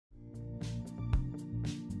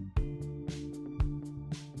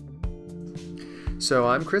So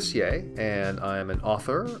I'm Chris Yeh, and I'm an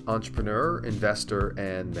author, entrepreneur, investor,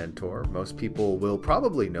 and mentor. Most people will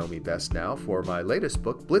probably know me best now for my latest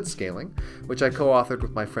book, Blitzscaling, which I co-authored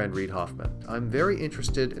with my friend Reid Hoffman. I'm very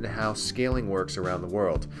interested in how scaling works around the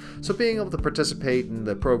world. So being able to participate in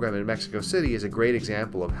the program in Mexico City is a great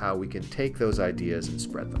example of how we can take those ideas and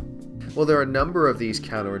spread them. Well, there are a number of these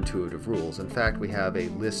counterintuitive rules. In fact, we have a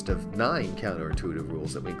list of 9 counterintuitive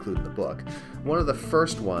rules that we include in the book. One of the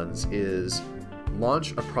first ones is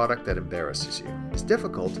launch a product that embarrasses you. It's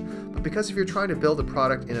difficult, but because if you're trying to build a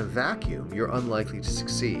product in a vacuum, you're unlikely to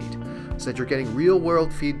succeed. So that you're getting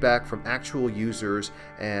real-world feedback from actual users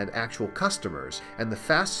and actual customers. And the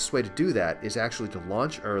fastest way to do that is actually to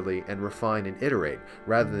launch early and refine and iterate,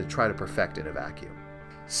 rather than try to perfect in a vacuum.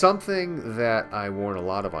 Something that I warn a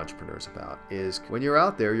lot of entrepreneurs about is when you're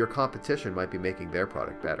out there, your competition might be making their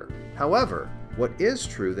product better. However, what is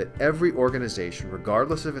true that every organization,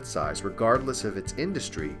 regardless of its size, regardless of its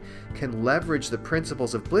industry, can leverage the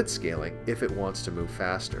principles of blitzscaling if it wants to move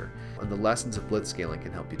faster. And the lessons of blitzscaling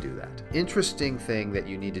can help you do that. Interesting thing that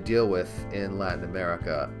you need to deal with in Latin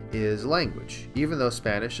America is language. Even though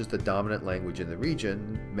Spanish is the dominant language in the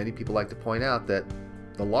region, many people like to point out that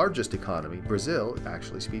the largest economy, Brazil,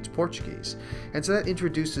 actually speaks Portuguese. And so that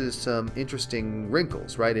introduces some interesting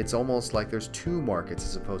wrinkles, right? It's almost like there's 2 markets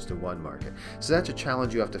as opposed to 1 market. So that's a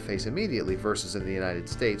challenge you have to face immediately versus in the United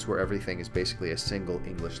States where everything is basically a single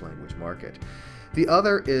English language market. The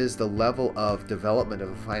other is the level of development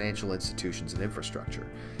of financial institutions and infrastructure.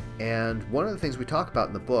 And one of the things we talk about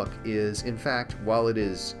in the book is, in fact, while it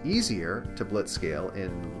is easier to blitzscale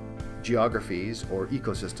in geographies or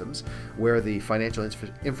ecosystems where the financial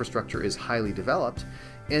infrastructure is highly developed,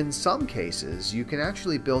 in some cases you can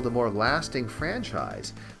actually build a more lasting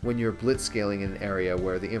franchise when you're blitzscaling in an area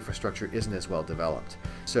where the infrastructure isn't as well developed.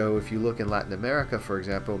 So if you look in Latin America, for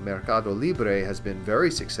example, Mercado Libre has been very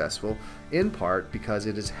successful in part because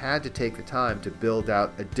it has had to take the time to build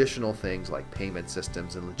out additional things like payment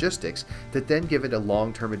systems and logistics that then give it a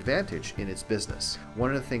long-term advantage in its business.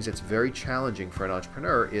 One of the things that's very challenging for an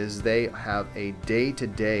entrepreneur is they have a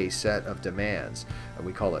day-to-day set of demands, and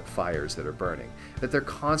we call it fires that are burning, that they're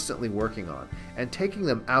constantly working on. And taking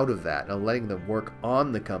them out of that and letting them work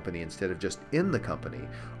on the company instead of just in the company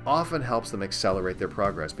often helps them accelerate their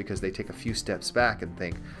progress because they take a few steps back and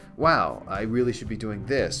think, wow, I really should be doing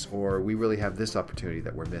this, or we really have this opportunity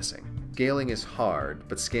that we're missing. Scaling is hard,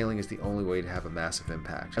 but scaling is the only way to have a massive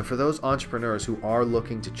impact. And for those entrepreneurs who are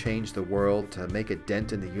looking to change the world, to make a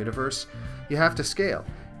dent in the universe, you have to scale.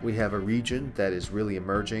 We have a region that is really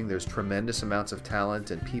emerging. There's tremendous amounts of talent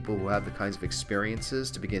and people who have the kinds of experiences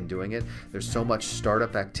to begin doing it. There's so much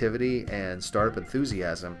startup activity and startup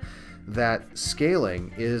enthusiasm that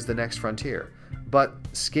scaling is the next frontier. But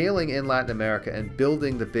scaling in Latin America and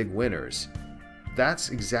building the big winners, that's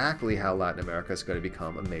exactly how Latin America is going to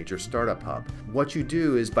become a major startup hub. What you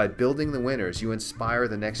do is by building the winners, you inspire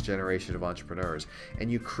the next generation of entrepreneurs,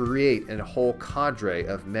 and you create a whole cadre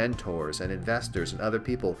of mentors and investors and other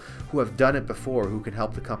people who have done it before who can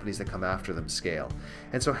help the companies that come after them scale.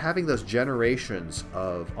 And so having those generations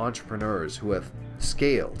of entrepreneurs who have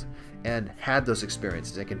scaled and had those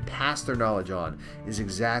experiences and can pass their knowledge on is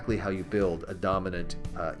exactly how you build a dominant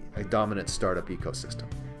startup ecosystem.